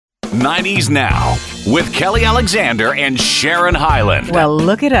90s Now with Kelly Alexander and Sharon Hyland. Well,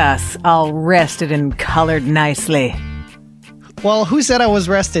 look at us, all rested and colored nicely. Well, who said I was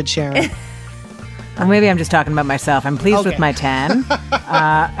rested, Sharon? Or maybe I'm just talking about myself. I'm pleased with my tan.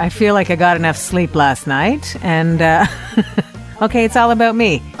 I feel like I got enough sleep last night. And, okay, it's all about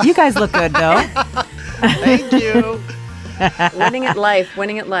me. You guys look good, though. Thank you. Winning at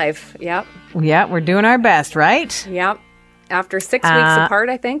life. Yep. Yeah, we're doing our best, right? Yep. After 6 weeks apart,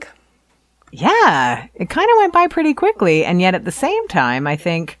 I think. Yeah, it kind of went by pretty quickly. And yet at the same time, I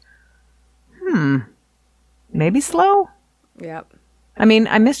think, maybe slow? Yep. I mean,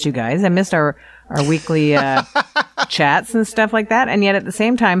 I missed you guys. I missed our weekly chats and stuff like that. And yet at the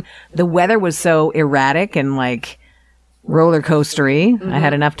same time, the weather was so erratic and like roller coastery. Mm-hmm. I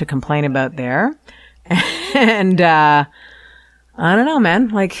had enough to complain about there. And I don't know, man.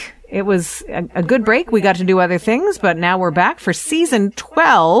 Like, it was a good break. We got to do other things, but now we're back for season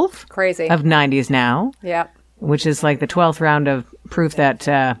 12. Crazy. Of 90s Now. Yep. Which is like the 12th round of proof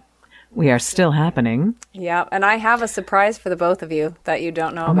that we are still happening. Yeah, and I have a surprise for the both of you that you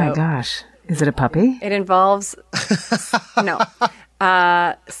don't know about. Oh my gosh. Is it a puppy? It involves, CeCe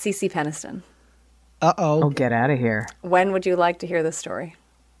Peniston. Uh-oh. Oh, get out of here. When would you like to hear this story?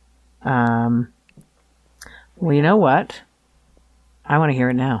 Well, you know what? I want to hear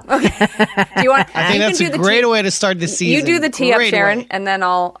it now. Okay. Do you want? I think that's a great way to start the season. You do the tee up, Sharon, and then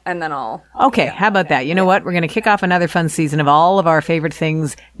I'll. Okay, how about that? You know what? We're going to kick off another fun season of all of our favorite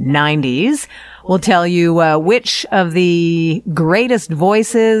things 90s. We'll tell you which of the greatest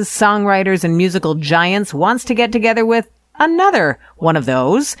voices, songwriters, and musical giants wants to get together with another one of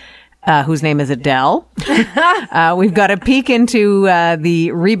those. Whose name is Adele. We've got a peek into the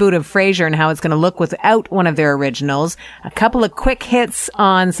reboot of Frasier and how it's going to look without one of their originals. A couple of quick hits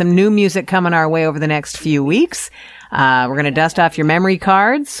on some new music coming our way over the next few weeks. We're going to dust off your memory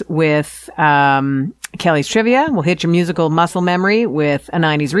cards with Kelly's Trivia. We'll hit your musical muscle memory with a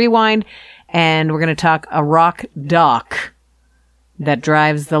 90s Rewind. And we're going to talk a rock doc that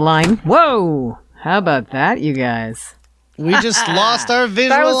drives the line. Whoa! How about that, you guys? We just lost our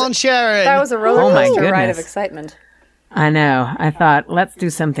visual on Sharon. That was a roller coaster ride of excitement. I know. I thought, let's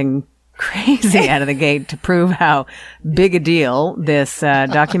do something crazy out of the gate to prove how big a deal this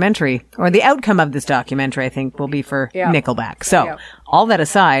documentary, or the outcome of this documentary, I think, will be for Nickelback. So, all that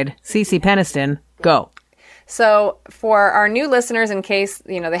aside, CeCe Peniston, go. So, for our new listeners, in case,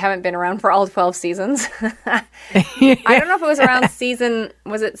 they haven't been around for all 12 seasons, I don't know if it was around season,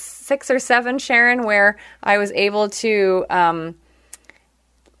 was it 6 or 7, Sharon, where I was able to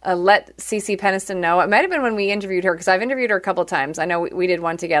let CeCe Peniston know. It might have been when we interviewed her, because I've interviewed her a couple of times. I know we did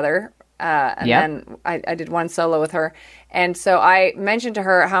one together, and then I did one solo with her. And so I mentioned to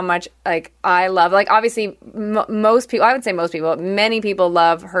her how much, I love, obviously, most people, I would say most people, many people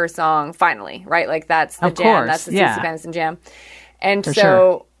love her song, Finally, right? Like, that's the jam. Course, that's the CeCe Peniston jam. And for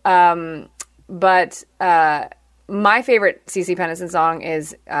so, sure. But my favorite CeCe Peniston song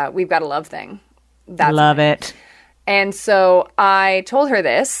is We've Got a Love Thing. Love it. And so I told her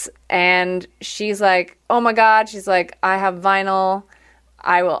this, and she's like, oh my God. She's like, I have vinyl.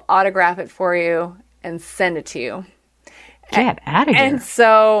 I will autograph it for you and send it to you. Get out of here. And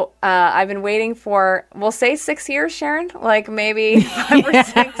so I've been waiting for, we'll say 6 years, Sharon? Like maybe 5 or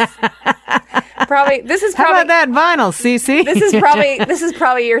 6. Probably. How about that vinyl, CeCe? This is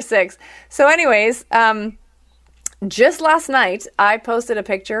probably year 6. So anyways, just last night, I posted a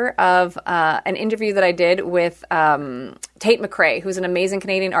picture of an interview that I did with Tate McRae, who's an amazing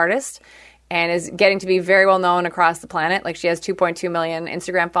Canadian artist and is getting to be very well known across the planet. Like, she has 2.2 million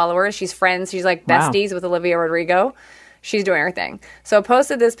Instagram followers. She's friends. She's like besties with Olivia Rodrigo. She's doing her thing. So I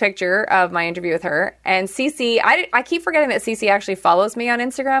posted this picture of my interview with her. And CeCe, I keep forgetting that CeCe actually follows me on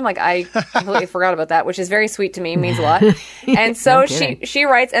Instagram. Like, I completely forgot about that, which is very sweet to me. Means a lot. And so she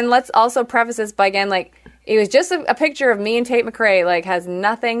writes, and let's also preface this by, again, like, it was just a picture of me and Tate McRae, like, has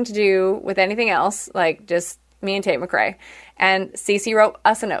nothing to do with anything else. Like, just me and Tate McRae. And CeCe wrote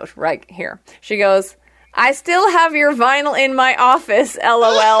us a note right here. She goes, I still have your vinyl in my office,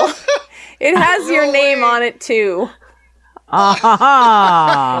 LOL. It has your name on it, too.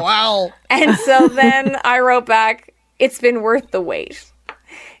 Wow. And so then I wrote back, it's been worth the wait.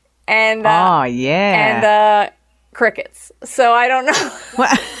 And crickets. So I don't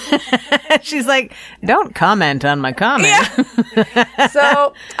know. She's like, don't comment on my comment. Yeah.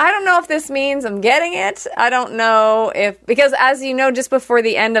 So I don't know if this means I'm getting it. I don't know if, because as you know, just before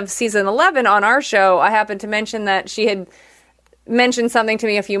the end of season 11 on our show, I happened to mention that she had mentioned something to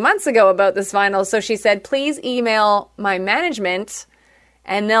me a few months ago about this vinyl. So she said, please email my management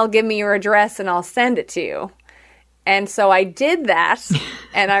and they'll give me your address and I'll send it to you. And so I did that,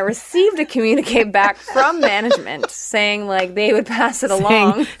 and I received a communique back from management saying, like, they would pass it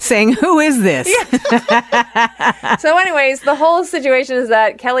along. Saying, who is this? Yeah. So anyways, the whole situation is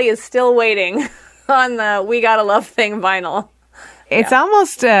that Kelly is still waiting on the We Gotta Love Thing vinyl. It's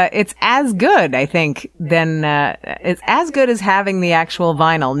almost, it's as good, I think, it's as good as having the actual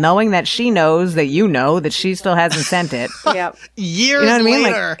vinyl, knowing that she knows that you know that she still hasn't sent it. Yep. Years You know what I mean?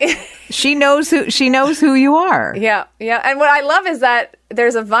 later. She knows who you are. Yeah, yeah. And what I love is that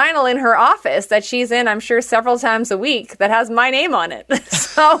there's a vinyl in her office that she's in, I'm sure, several times a week that has my name on it.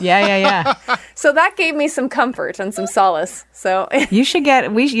 So Yeah. so that gave me some comfort and some solace. So You should get,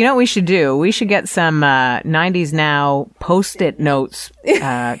 you know what we should do? We should get some 90s Now Post-it notes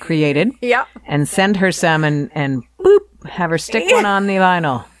created. yeah. And send her some and boop, have her stick one on the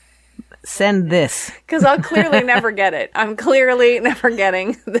vinyl. Send this. Because I'll clearly never get it. I'm clearly never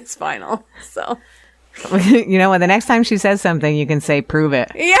getting this vinyl. So You know what? The next time she says something, you can say, prove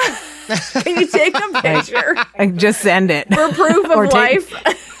it. yeah. Can you take a picture Like, just send it. for proof of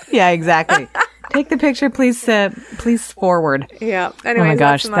life? Yeah, exactly. Take the picture, please. Please forward. Yeah. Oh Anyways, my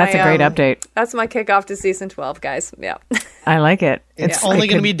gosh, that's a great update. That's my kickoff to season 12, guys. Yeah. I like it. It's only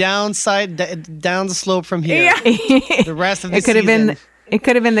going to be down the slope from here. Yeah. The rest of the It could have season. been. It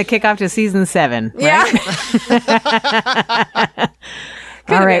could have been the kickoff to season 7. Right? Yeah.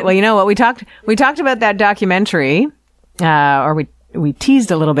 All right. Well, you know what? We talked about that documentary, or we teased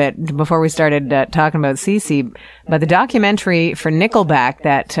a little bit before we started talking about Cece, but the documentary for Nickelback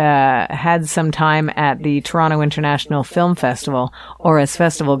that had some time at the Toronto International Film Festival, or as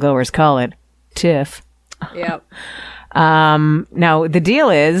festival goers call it, TIFF. Yeah. Now, the deal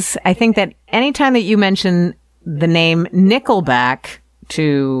is, I think that anytime that you mention the name Nickelback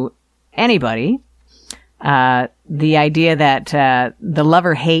to anybody, the idea that the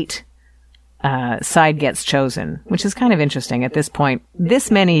love-or-hate side gets chosen, which is kind of interesting at this point, this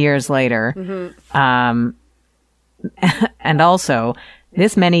many years later, and also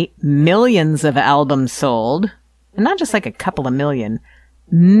this many millions of albums sold, and not just like a couple of million,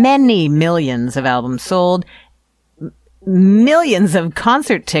 many millions of albums sold, millions of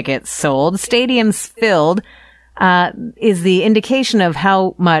concert tickets sold, stadiums filled, is the indication of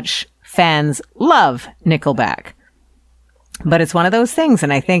how much fans love Nickelback. But it's one of those things.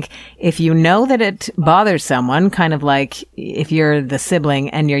 And I think if you know that it bothers someone, kind of like if you're the sibling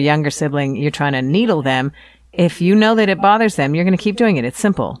and your younger sibling, you're trying to needle them. If you know that it bothers them, you're going to keep doing it. It's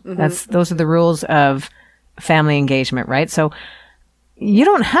simple. Those are the rules of family engagement, right? So you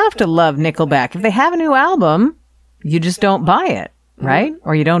don't have to love Nickelback. If they have a new album, you just don't buy it, right?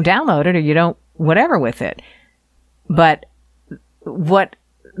 Or you don't download it, or you don't whatever with it. But what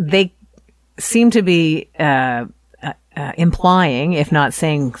they seem to be implying, if not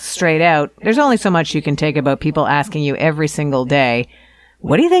saying straight out, there's only so much you can take about people asking you every single day,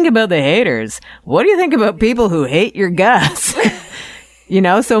 what do you think about the haters? What do you think about people who hate your guts?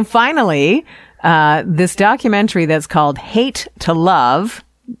 So finally, this documentary that's called Hate to Love,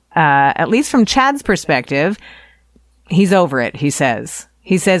 at least from Chad's perspective, he's over it, he says.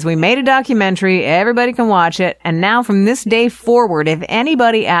 He says, we made a documentary, everybody can watch it, and now from this day forward, if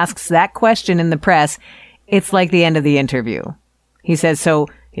anybody asks that question in the press, it's like the end of the interview. He says, so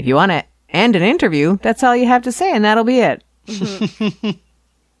if you want to end an interview, that's all you have to say, and that'll be it.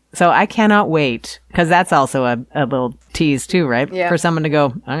 So I cannot wait, because that's also a little tease too, right? Yeah. For someone to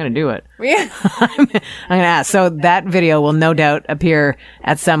go, I'm going to do it. Yeah. I'm going to ask. So that video will no doubt appear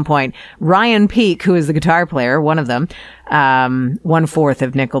at some point. Ryan Peake, who is the guitar player, one of them, 1/4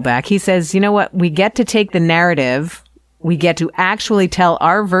 of Nickelback, he says, you know what? We get to take the narrative. We get to actually tell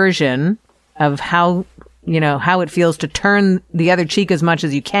our version of how it feels to turn the other cheek as much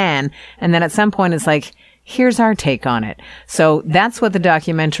as you can. And then at some point it's like, here's our take on it. So that's what the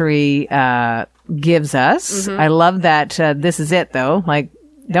documentary gives us. I love that this is it, though. Like,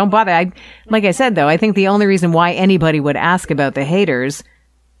 don't bother. Like I said, though, I think the only reason why anybody would ask about the haters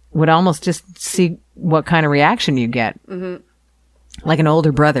would almost just see what kind of reaction you get. Like an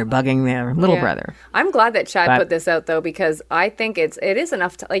older brother bugging their little brother. I'm glad that Chad put this out, though, because I think it is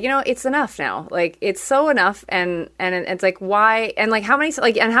enough to, it's enough now. Like, it's so enough, and it's like, why, and like, how many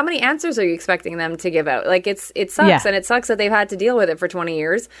answers are you expecting them to give out? Like, it sucks, and it sucks that they've had to deal with it for 20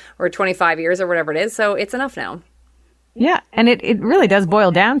 years or 25 years or whatever it is. So it's enough now. Yeah, and it really does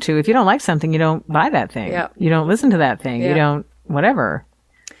boil down to, if you don't like something, you don't buy that thing. Yeah. You don't listen to that thing. You don't, whatever.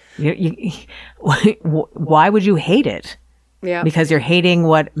 Why would you hate it? Yeah. Because you're hating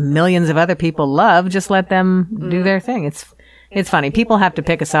what millions of other people love. Just let them do their thing. It's funny. People have to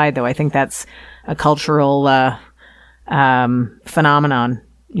pick a side, though. I think that's a cultural phenomenon.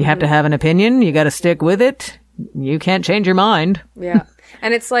 You have to have an opinion. You got to stick with it. you can't change your mind. Yeah.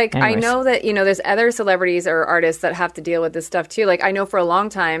 And it's like, Anyways. I know that, there's other celebrities or artists that have to deal with this stuff too. Like, I know for a long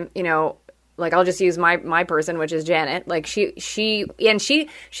time, like I'll just use my person, which is Janet. Like she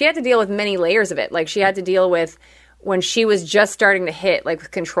had to deal with many layers of it. Like she had to deal with when she was just starting to hit, like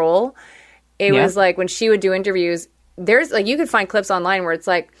with Control. It was like when she would do interviews, there's like, you could find clips online where it's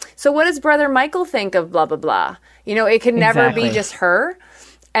like, so what does brother Michael think of blah, blah, blah? It could never be just her.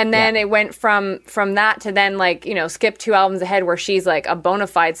 And then it went from that to then like, skip 2 albums ahead where she's like a bona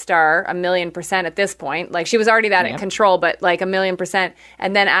fide star, 1,000,000% at this point. Like she was already that at Control, but like 1,000,000%.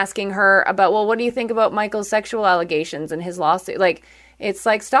 And then asking her about, well, what do you think about Michael's sexual allegations and his lawsuit? Like, it's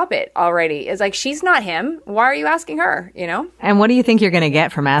like, stop it already. It's like, she's not him. Why are you asking her, And what do you think you're going to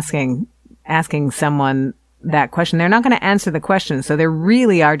get from asking someone that question? They're not going to answer the question. So they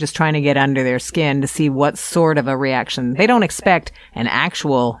really are just trying to get under their skin to see what sort of a reaction. They don't expect an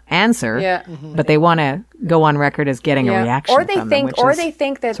actual answer, but they want to go on record as getting a reaction. Or they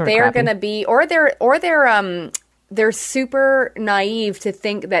think that they're going to be, or they're super naive to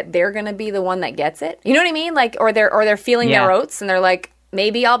think that they're going to be the one that gets it. You know what I mean? Like, or they're feeling their oats and they're like,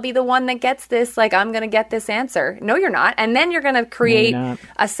 maybe I'll be the one that gets this. Like, I'm going to get this answer. No, you're not. And then you're going to create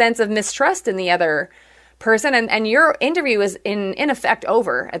a sense of mistrust in the other person, and your interview is in effect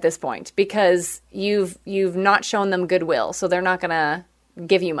over at this point because you've not shown them goodwill, so they're not gonna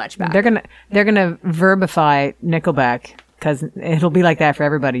give you much back. They're gonna verbify Nickelback because it'll be like that for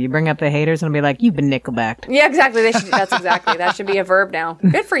everybody. You bring up the haters and it'll be like, you've been Nickelbacked. Yeah, exactly. That should be a verb now.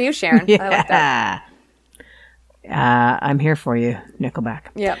 Good for you, Sharon. I like that. I'm here for you, Nickelback.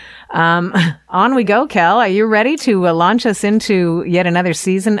 Yep. On we go, Kel. Are you ready to launch us into yet another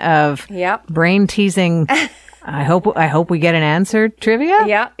season of brain teasing? I hope we get an answer trivia.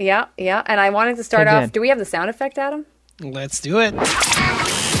 Yeah. And I wanted to start off. Do we have the sound effect, Adam? Let's do it.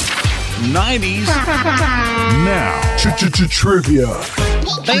 90s now. Trivia.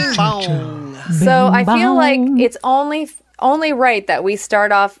 Bing bong. So I feel like it's only right that we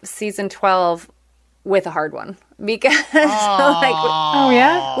start off season 12 with a hard one because we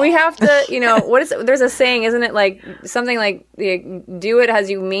have to, what is it? There's a saying, isn't it? Like something like do it as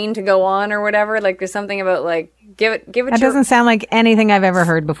you mean to go on or whatever. Like there's something about like give it. That doesn't sound like anything I've ever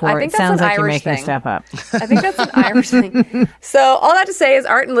heard before. I think it sounds like Irish you're making stuff up. I think that's an Irish thing. So all that to say is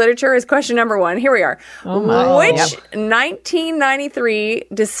art and literature is question number 1. Here we are. Which 1993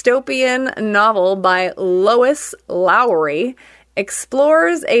 dystopian novel by Lois Lowry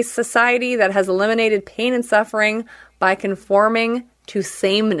explores a society that has eliminated pain and suffering by conforming to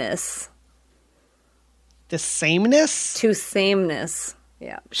sameness. The sameness? To sameness.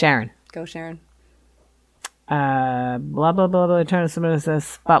 Yeah. Sharon. Go, Sharon. Blah, blah, blah, blah, Eternal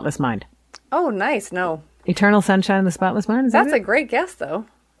Spotless Mind. Oh, nice. No. Eternal Sunshine of the Spotless Mind? Is That's that a great guess, though.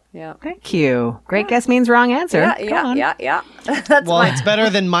 Yeah. Thank you. Great guess means wrong answer. Yeah. That's it's better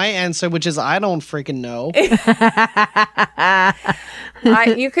than my answer, which is I don't freaking know.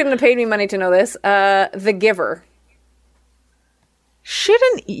 You couldn't have paid me money to know this. The Giver.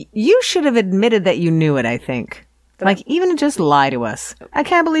 You should have admitted that you knew it, I think. Even just lie to us. I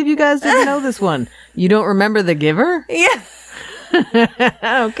can't believe you guys didn't know this one. You don't remember The Giver? Yeah.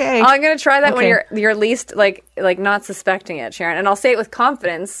 Okay. I'm going to try that when you're least like not suspecting it, Sharon. And I'll say it with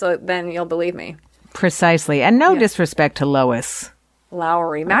confidence, so then you'll believe me. Precisely. And no disrespect to Lois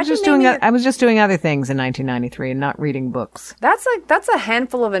Lowry. I was just doing other things in 1993 and not reading books. That's a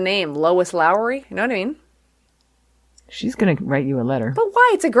handful of a name, Lois Lowry. You know what I mean? She's going to write you a letter. But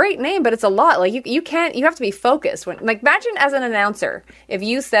why? It's a great name, but it's a lot. Like you have to be focused when imagine as an announcer if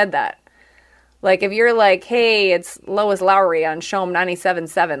you said that. Like, if you're like, hey, it's Lois Lowry on Shom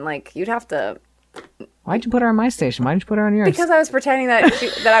 97.7, like, you'd have to... Why'd you put her on my station? Why didn't you put her on yours? Because I was pretending that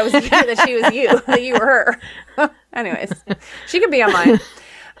I was you, that she was you, that you were her. Anyways, she could be on mine.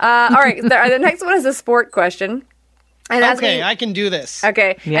 All right, the next one is a sport question. And I can do this.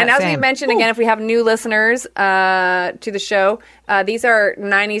 Okay, yeah, and as same. we mentioned, again, if we have new listeners to the show, these are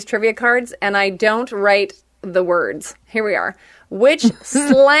 90s trivia cards, and I don't write the words. Here we are. Which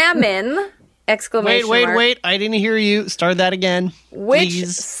slammin'... Exclamation mark. Wait. I didn't hear you. Start that again. Which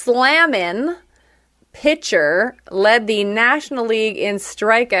slammin' pitcher led the National League in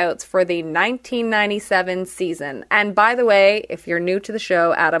strikeouts for the 1997 season? And by the way, if you're new to the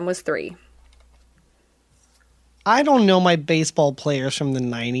show, Adam was 3. I don't know my baseball players from the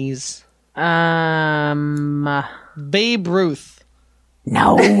 90s. Babe Ruth.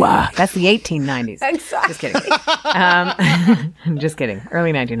 No, that's the 1890s. Exactly. Just kidding. Just kidding.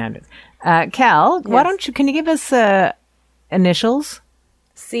 Early 1900s. Cal, can you give us initials?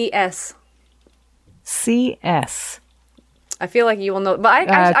 CS. CS. I feel like you will know. But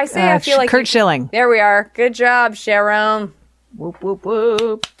I feel like Kurt Schilling. There we are. Good job, Sharon. Whoop, whoop,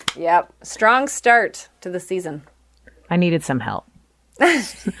 whoop. Yep. Strong start to the season. I needed some help.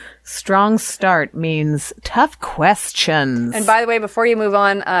 Strong start means tough questions. And by the way, before you move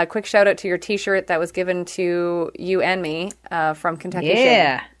on, quick shout out to your T-shirt that was given to you and me from Kentucky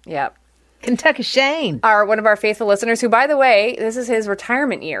Shane. Yep. Kentucky Shane. One of our faithful listeners, who, by the way, this is his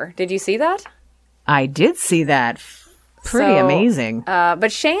retirement year. Did you see that? I did see that. Pretty amazing.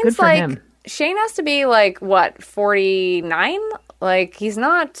 But Shane's Good for like, him. Shane has to be like, what, 49? Like, he's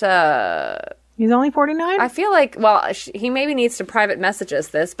not... He's only 49? I feel like, well, he maybe needs to private message us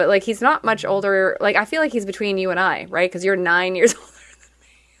this, but like, he's not much older. Like, I feel like he's between you and I, right? Because you're 9 years older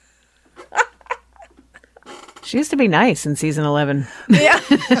than me. She used to be nice in season 11. Yeah.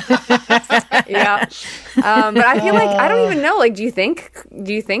 Yeah. But I feel like, I don't even know. Like, do you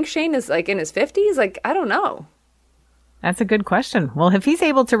think Shane is like in his 50s? Like, I don't know. That's a good question. Well, if he's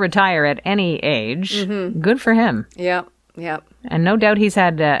able to retire at any age, good for him. Yep. Yep. And no doubt he's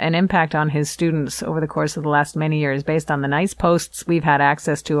had an impact on his students over the course of the last many years based on the nice posts we've had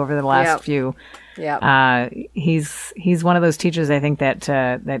access to over the last few. Yeah. He's one of those teachers, I think,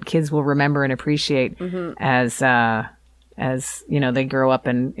 that kids will remember and appreciate as you know, they grow up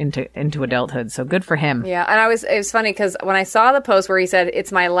and into adulthood. So good for him. Yeah. And it was funny because when I saw the post where he said,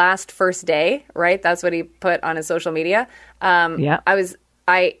 "It's my last first day," right? That's what he put on his social media. I was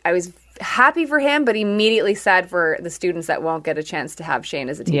happy for him, but immediately sad for the students that won't get a chance to have Shane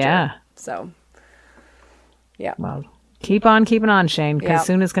as a teacher. Yeah. So, yeah. Well, keep on keeping on, Shane, because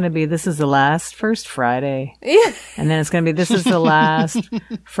soon it's going to be, this is the last first Friday. Yeah. And then it's going to be, this is the last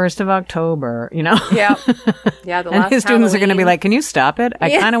 1st of October, you know? Yeah. Yeah. The And last his students are going to be Halloween. like, can you stop it?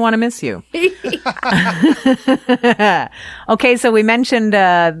 I kind of want to miss you. Okay, so we mentioned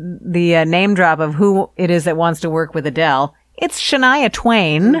the name drop of who it is that wants to work with Adele. It's Shania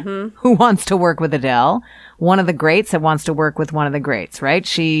Twain who wants to work with Adele, one of the greats that wants to work with one of the greats, right?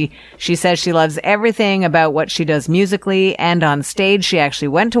 She says she loves everything about what she does musically and on stage. She actually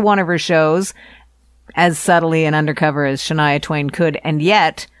went to one of her shows as subtly and undercover as Shania Twain could, and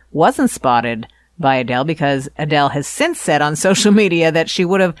yet wasn't spotted by Adele because Adele has since said on social media that she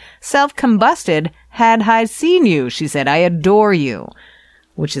would have self-combusted had I seen you. She said, "I adore you."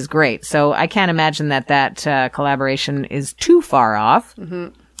 Which is great. So I can't imagine that collaboration is too far off.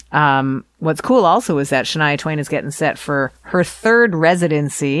 What's cool also is that Shania Twain is getting set for her third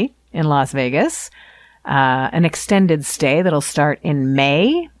residency in Las Vegas, an extended stay that'll start in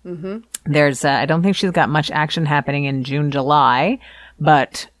May. There's, I don't think she's got much action happening in June, July,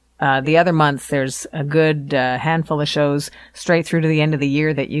 but the other months there's a good handful of shows straight through to the end of the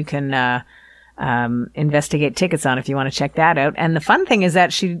year that you can investigate tickets on if you want to check that out. And the fun thing is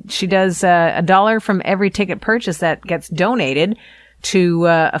that she does $1 from every ticket purchase that gets donated to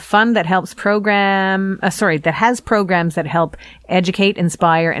a fund that helps that has programs that help educate,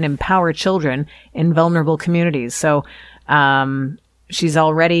 inspire, and empower children in vulnerable communities. So she's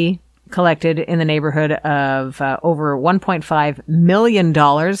already collected in the neighborhood of over $1.5 million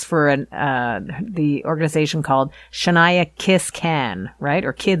for the organization called Shania Kiss Can, right?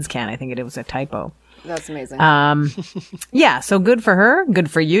 Or Kids Can. I think it was a typo. That's amazing. Yeah, so good for her. Good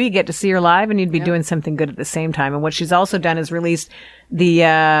for you. You get to see her live and you'd be doing something good at the same time. And what she's also done is released the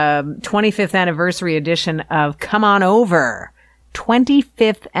 25th anniversary edition of Come On Over.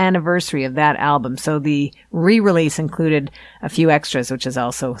 25th anniversary of that album. So the re-release included a few extras, which is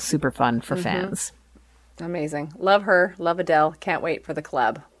also super fun for fans. Amazing. Love her. Love Adele. Can't wait for the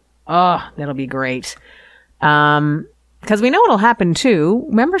collab. Oh, that'll be great. Because we know what'll happen too.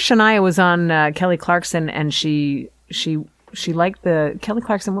 Remember Shania was on Kelly Clarkson and she liked the Kelly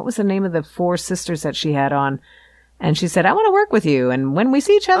Clarkson. What was the name of the four sisters that she had on? And she said, "I want to work with you. And when we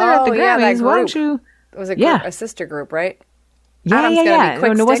see each other at the Grammys, why don't you?" It was a sister group, right? Yeah, Adam's yeah, gonna yeah. be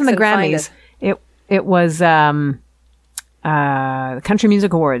quick No, it wasn't the sticks and find Grammys. It was Country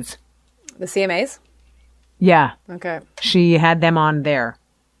Music Awards. The CMAs? Yeah. Okay. She had them on there.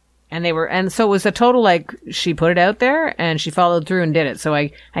 And so it was a total, like, she put it out there and she followed through and did it. So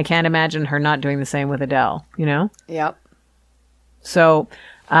I can't imagine her not doing the same with Adele, you know? Yep. So,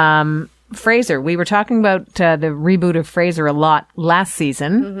 Frasier, we were talking about the reboot of Frasier a lot last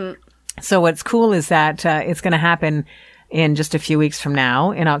season. So what's cool is that it's going to happen in just a few weeks from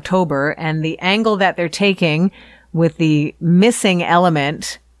now in October. And the angle that they're taking with the missing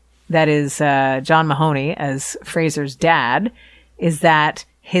element that is John Mahoney as Frasier's dad is that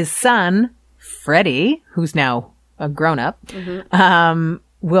his son, Freddie, who's now a grown-up,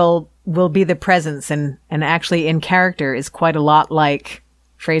 will be the presence and actually in character is quite a lot like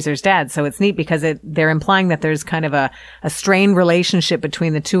Frasier's dad. So it's neat because they're implying that there's kind of a strained relationship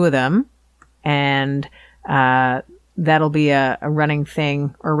between the two of them. And that'll be a running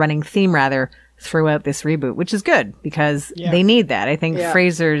thing, or running theme rather, throughout this reboot, which is good because they need that. I think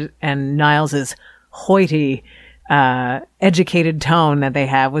Frasier and Niles's hoity, educated tone that they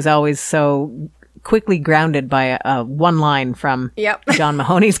have was always so quickly grounded by a one line from John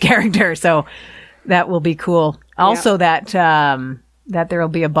Mahoney's character. So that will be cool. Also that there will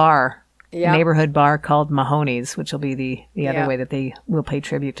be a bar, neighborhood bar called Mahoney's, which will be the other way that they will pay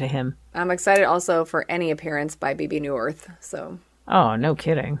tribute to him. I'm excited also for any appearance by BB Newirth. So. Oh, no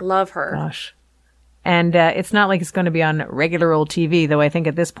kidding. Love her. Gosh. And it's not like it's going to be on regular old TV, though I think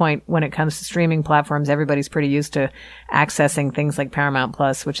at this point, when it comes to streaming platforms, everybody's pretty used to accessing things like Paramount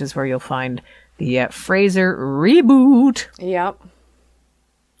Plus, which is where you'll find the Frasier reboot. Yep.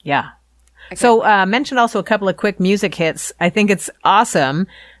 Yeah. Okay. So mentioned also a couple of quick music hits. I think it's awesome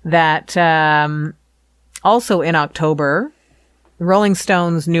that also in October, Rolling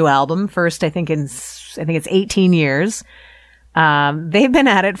Stones' new album, first I think it's 18 years. They've been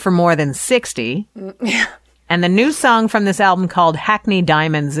at it for more than 60. And the new song from this album called Hackney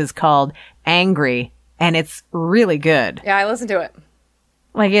Diamonds is called Angry, and it's really good. Yeah, I listened to it.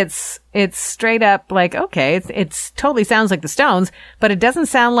 Like it's straight up like, okay, it's totally sounds like the Stones, but it doesn't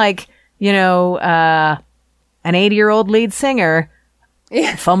sound like, an 80-year-old lead singer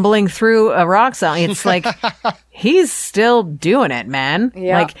fumbling through a rock song. It's like, he's still doing it, man.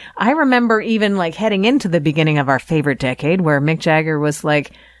 Yeah. Like, I remember even like heading into the beginning of our favorite decade where Mick Jagger was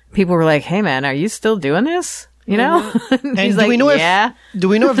like, people were like, hey man, are you still doing this? You know? Mm-hmm. And he's do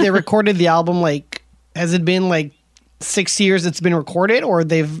we know if they recorded the album, like, has it been like 6 years it's been recorded, or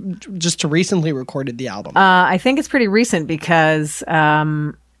they've just recently recorded the album? I think it's pretty recent because,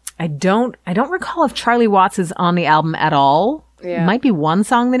 I don't recall if Charlie Watts is on the album at all. Yeah. It might be one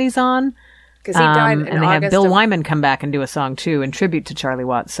song that he's on. Because he died in and they have Bill Wyman come back and do a song too in tribute to Charlie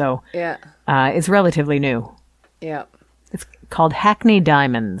Watts. So it's relatively new. Yeah. It's called Hackney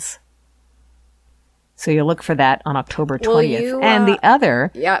Diamonds. So you'll look for that on October 20th. And the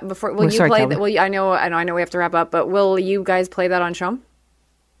other... Yeah, will you play that? I know we have to wrap up, but will you guys play that on Shum?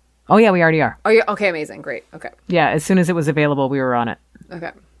 Oh yeah, we already are. Oh yeah, okay, amazing, great, okay. Yeah, as soon as it was available, we were on it.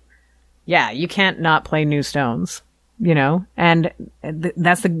 Okay. Yeah, you can't not play new Stones, and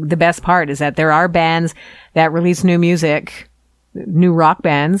that's the best part is that there are bands that release new music, rock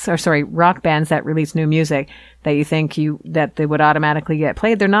bands that release new music that you think that they would automatically get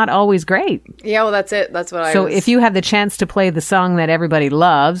played. They're not always great. Yeah, well, that's it. That's what So if you have the chance to play the song that everybody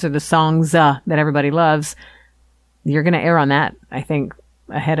loves or the songs that everybody loves, you're going to err on that, I think,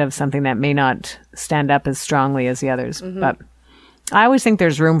 ahead of something that may not stand up as strongly as the others. Mm-hmm. But I always think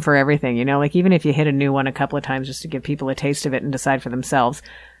there's room for everything, like even if you hit a new one a couple of times just to give people a taste of it and decide for themselves.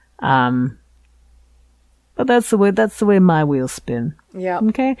 But that's the way my wheels spin. Yeah.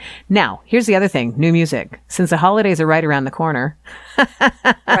 Okay. Now, here's the other thing. New music. Since the holidays are right around the corner.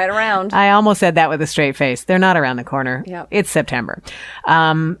 Right around. I almost said that with a straight face. They're not around the corner. Yep. It's September.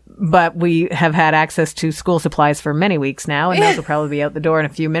 But we have had access to school supplies for many weeks now, and those will probably be out the door in a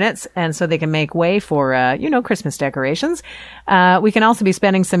few minutes. And so they can make way for, Christmas decorations. We can also be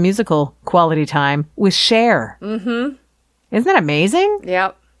spending some musical quality time with Cher. Mm-hmm. Isn't that amazing?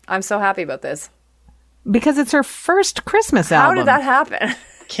 Yep. I'm so happy about this. Because it's her first Christmas album. How did that happen?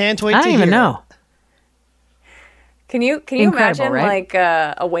 Can't wait to hear. I don't even know. Can you imagine right? like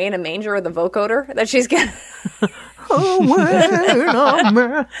away in a manger with a vocoder that she's getting?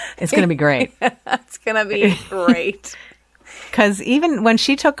 It's going to be great. It's going to be great. Because even when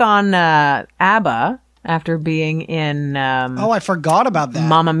she took on ABBA after being in... I forgot about that.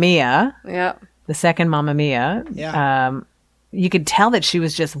 Mamma Mia. Yeah. The second Mamma Mia. Yeah. You could tell that she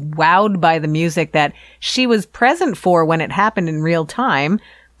was just wowed by the music that she was present for when it happened in real time,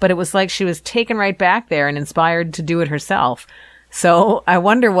 but it was like she was taken right back there and inspired to do it herself. So I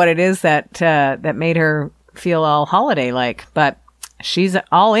wonder what it is that made her feel all holiday-like, but she's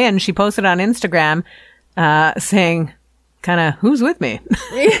all in. She posted on Instagram, saying kind of, who's with me?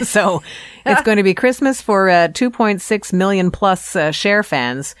 So it's going to be Christmas for 2.6 million plus Cher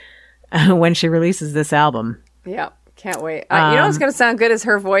fans when she releases this album. Yeah. Can't wait. What's going to sound good is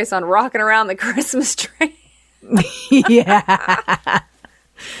her voice on Rockin' Around the Christmas Tree. Yeah.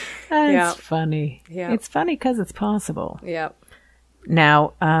 That's funny. Yeah. It's funny because it's possible. Yeah.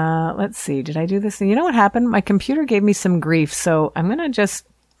 Now, let's see. Did I do this? You know what happened? My computer gave me some grief, so I'm going to just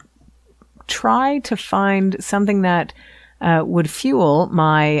try to find something that would fuel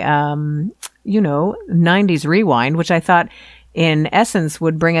my, 90s rewind, which I thought in essence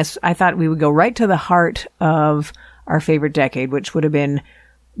would bring us, I thought we would go right to the heart of our favorite decade, which would have been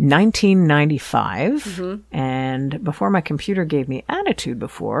 1995. And before my computer gave me attitude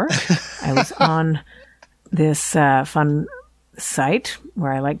before, I was on this fun site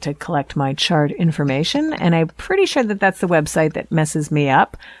where I like to collect my chart information. And I'm pretty sure that that's the website that messes me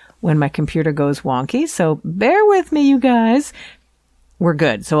up when my computer goes wonky. So bear with me, you guys. We're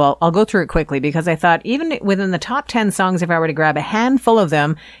good. So I'll go through it quickly because I thought even within the top 10 songs, if I were to grab a handful of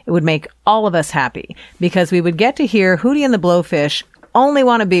them, it would make all of us happy because we would get to hear Hootie and the Blowfish, Only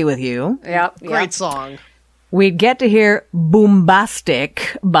Want to Be With You. Yep. Great song. We'd get to hear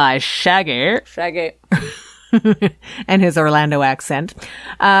Boombastic by Shaggy. Shaggy. And his Orlando accent.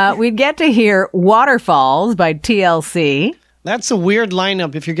 We'd get to hear Waterfalls by TLC. That's a weird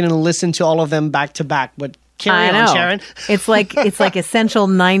lineup if you're going to listen to all of them back to back, but carry on, Sharon. It's like essential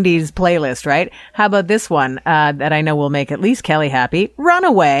 90s playlist, right? How about this one that I know will make at least Kelly happy?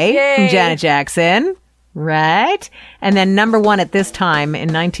 Runaway from Janet Jackson. Right? And then number one at this time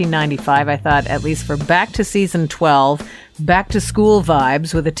in 1995, I thought, at least for back to season 12, back to school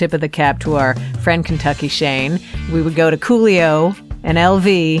vibes with a tip of the cap to our friend Kentucky Shane, we would go to Coolio and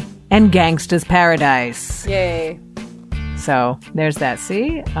LV and Gangsta's Paradise. Yay. So there's that.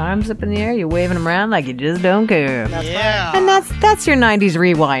 See? Arms up in the air, you're waving them around like you just don't care. Yeah. And that's your 90s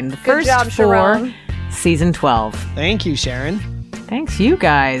rewind. The first job, four, Sharon. season 12. Thank you, Sharon. Thanks, you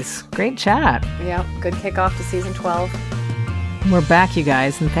guys. Great chat. Yep. Good kickoff to season 12. We're back, you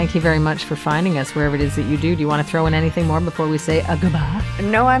guys, and thank you very much for finding us wherever it is that you do. Do you want to throw in anything more before we say a goodbye?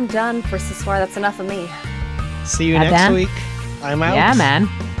 No, I'm done for ce soir. That's enough of me. See you next week. I'm out. Yeah, man.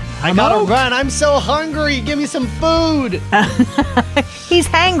 I gotta run. I'm so hungry. Give me some food. He's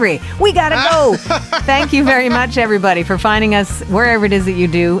hangry. We gotta go. Thank you very much, everybody, for finding us wherever it is that you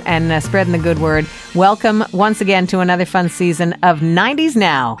do and spreading the good word. Welcome once again to another fun season of 90s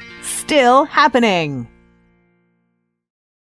Now. Still happening.